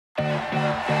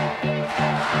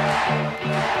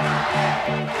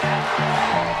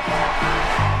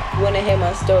to hear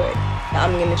my story.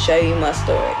 I'm going to show you my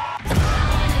story.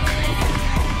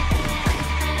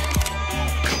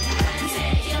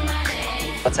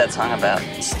 What's that song about?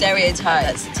 Stereotype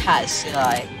that's attached to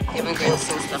like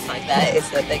immigrants and stuff like that is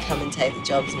that they come and take the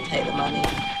jobs and take the money.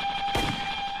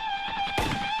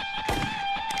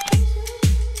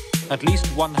 At least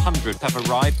 100 have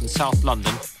arrived in South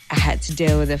London. I had to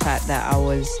deal with the fact that I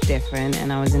was different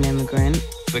and I was an immigrant.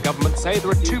 The government say there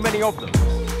are too many of them.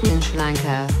 In Sri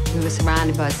Lanka, we were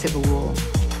surrounded by a civil war.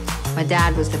 My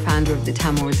dad was the founder of the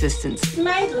Tamil resistance. His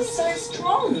made was so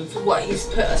strong for what he's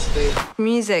put us through.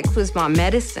 Music was my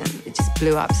medicine. It just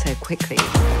blew up so quickly.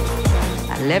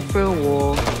 I lived through a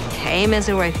war, came as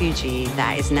a refugee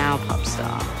that is now a pop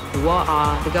star. What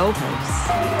are the goalposts?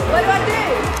 What do I do?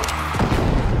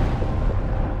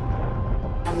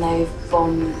 And they've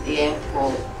bombed the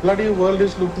airport. Bloody world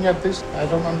is looking at this. I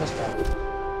don't understand.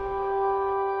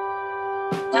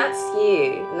 That's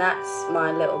you, and that's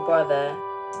my little brother.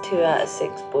 2 out of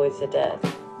 6 boys are dead.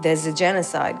 There's a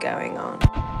genocide going on.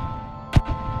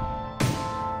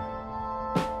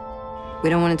 We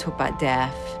don't want to talk about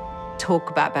death, talk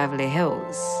about Beverly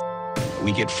Hills.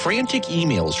 We get frantic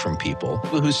emails from people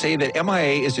who say that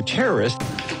M.I.A. is a terrorist.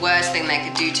 The worst thing they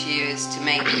could do to you is to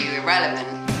make you irrelevant.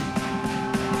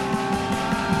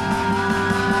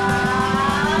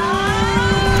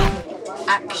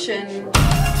 Action.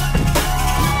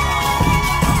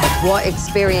 What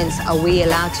experience are we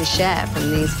allowed to share from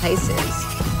these places?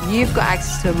 You've got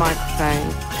access to a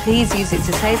microphone. Please use it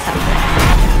to say something.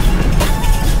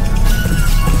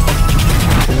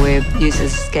 We're used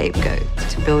as a scapegoat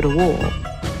to build a wall,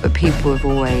 but people have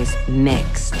always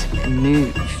mixed and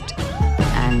moved,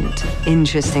 and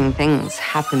interesting things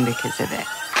happen because of it.